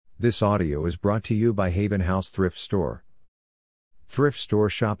This audio is brought to you by Haven House Thrift Store. Thrift store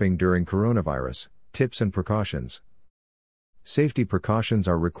shopping during coronavirus, tips and precautions. Safety precautions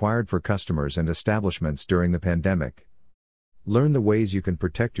are required for customers and establishments during the pandemic. Learn the ways you can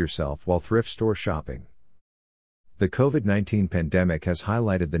protect yourself while thrift store shopping. The COVID-19 pandemic has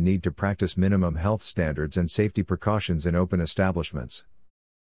highlighted the need to practice minimum health standards and safety precautions in open establishments.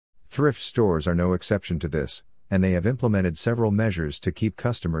 Thrift stores are no exception to this, and they have implemented several measures to keep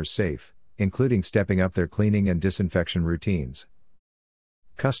customers safe, including stepping up their cleaning and disinfection routines.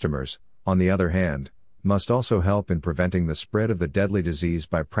 Customers, on the other hand, must also help in preventing the spread of the deadly disease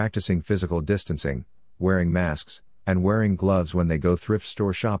by practicing physical distancing, wearing masks, and wearing gloves when they go thrift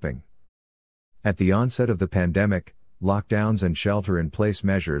store shopping. At the onset of the pandemic, lockdowns and shelter-in-place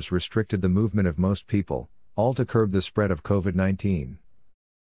measures restricted the movement of most people, all to curb the spread of COVID-19.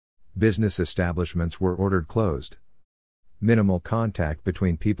 Business establishments were ordered closed. Minimal contact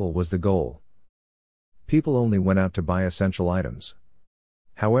between people was the goal. People only went out to buy essential items.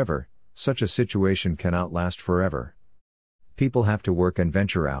 However, such a situation cannot last forever. People have to work and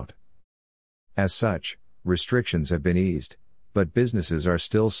venture out. As such, restrictions have been eased, but businesses are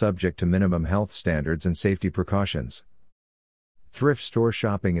still subject to minimum health standards and safety precautions. Thrift store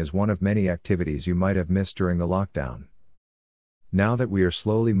shopping is one of many activities you might have missed during the lockdown. Now that we are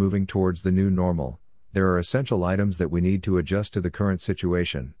slowly moving towards the new normal, there are essential items that we need to adjust to the current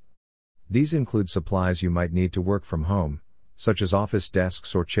situation. These include supplies you might need to work from home, such as office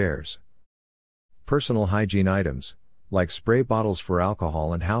desks or chairs. Personal hygiene items, like spray bottles for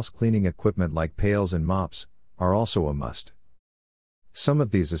alcohol and house cleaning equipment like pails and mops, are also a must. Some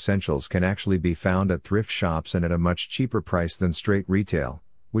of these essentials can actually be found at thrift shops and at a much cheaper price than straight retail,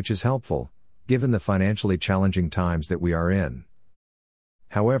 which is helpful, given the financially challenging times that we are in.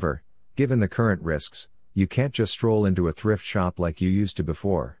 However, given the current risks, you can't just stroll into a thrift shop like you used to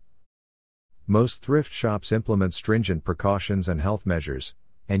before. Most thrift shops implement stringent precautions and health measures,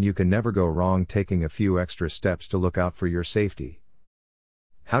 and you can never go wrong taking a few extra steps to look out for your safety.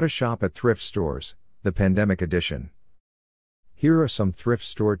 How to shop at thrift stores, the Pandemic Edition. Here are some thrift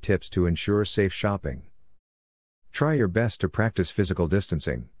store tips to ensure safe shopping. Try your best to practice physical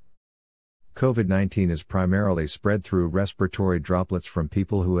distancing. COVID-19 is primarily spread through respiratory droplets from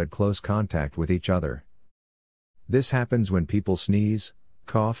people who had close contact with each other. This happens when people sneeze,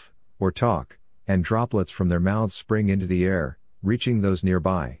 cough, or talk, and droplets from their mouths spring into the air, reaching those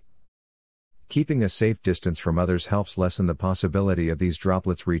nearby. Keeping a safe distance from others helps lessen the possibility of these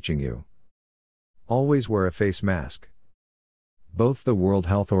droplets reaching you. Always wear a face mask. Both the World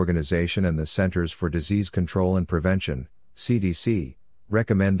Health Organization and the Centers for Disease Control and Prevention, CDC,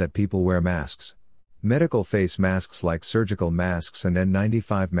 recommend that people wear masks. Medical face masks like surgical masks and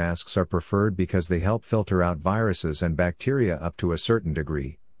N95 masks are preferred because they help filter out viruses and bacteria up to a certain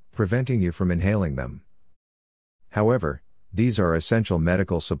degree, preventing you from inhaling them. However, these are essential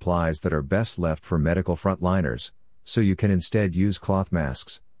medical supplies that are best left for medical frontliners, so you can instead use cloth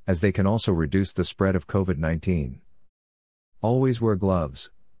masks, as they can also reduce the spread of COVID-19. Always wear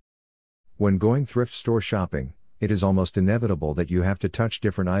gloves. When going thrift store shopping, it is almost inevitable that you have to touch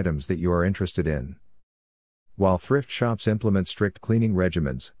different items that you are interested in. While thrift shops implement strict cleaning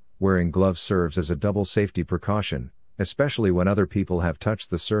regimens, wearing gloves serves as a double safety precaution, especially when other people have touched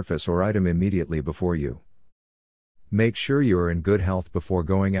the surface or item immediately before you. Make sure you are in good health before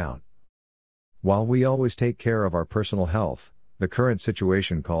going out. While we always take care of our personal health, the current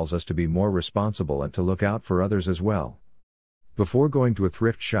situation calls us to be more responsible and to look out for others as well. Before going to a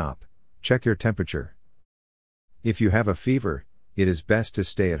thrift shop, check your temperature. If you have a fever, it is best to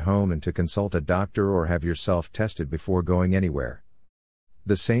stay at home and to consult a doctor or have yourself tested before going anywhere.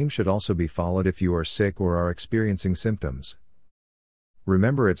 The same should also be followed if you are sick or are experiencing symptoms.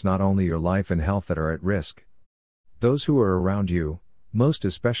 Remember, it's not only your life and health that are at risk. Those who are around you, most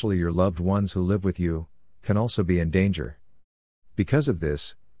especially your loved ones who live with you, can also be in danger. Because of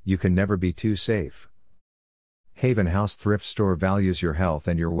this, you can never be too safe. Haven House Thrift Store values your health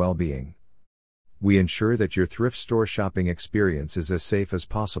and your well-being. We ensure that your thrift store shopping experience is as safe as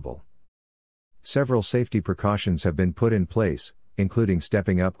possible. Several safety precautions have been put in place, including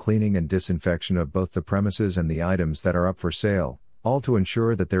stepping up cleaning and disinfection of both the premises and the items that are up for sale, all to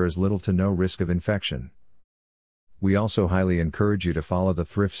ensure that there is little to no risk of infection. We also highly encourage you to follow the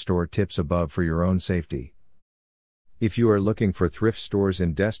thrift store tips above for your own safety. If you are looking for thrift stores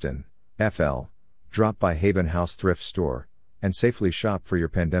in Destin, FL, drop by Haven House Thrift Store, and safely shop for your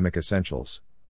pandemic essentials.